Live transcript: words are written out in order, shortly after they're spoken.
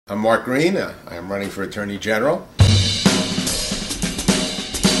I'm Mark Green. I am running for Attorney General.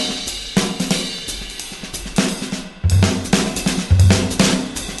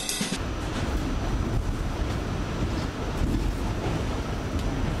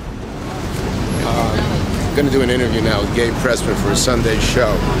 I'm going to do an interview now with Gabe Pressman for a Sunday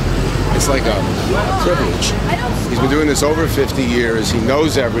show. It's like a privilege. He's been doing this over 50 years. He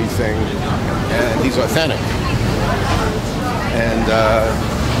knows everything, and he's authentic. And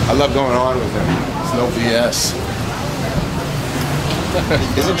I love going on with him. It's no BS.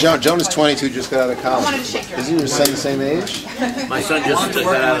 Isn't Joan is 22, just got out of college. Isn't your son the same age? My son just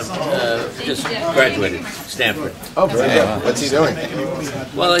just graduated, Stanford. Oh, very good. What's he doing?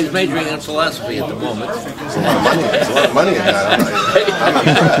 Well, he's majoring in philosophy at the moment. There's a lot of money. There's a lot of money in that. I'm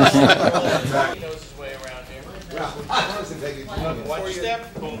impressed. He knows his way around here. One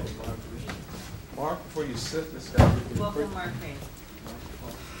step. Boom. Mark, before you sit, this guy. Welcome, Mark Green.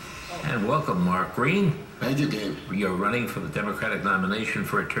 And welcome, Mark Green. Thank you, Gabe. You're running for the Democratic nomination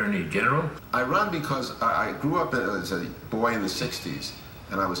for Attorney General. I run because I grew up as a boy in the 60s,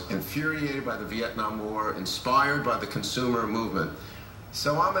 and I was infuriated by the Vietnam War, inspired by the consumer movement.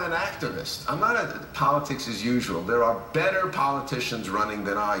 So I'm an activist. I'm not a politics as usual. There are better politicians running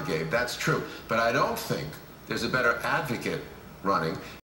than I, Gabe. That's true. But I don't think there's a better advocate running.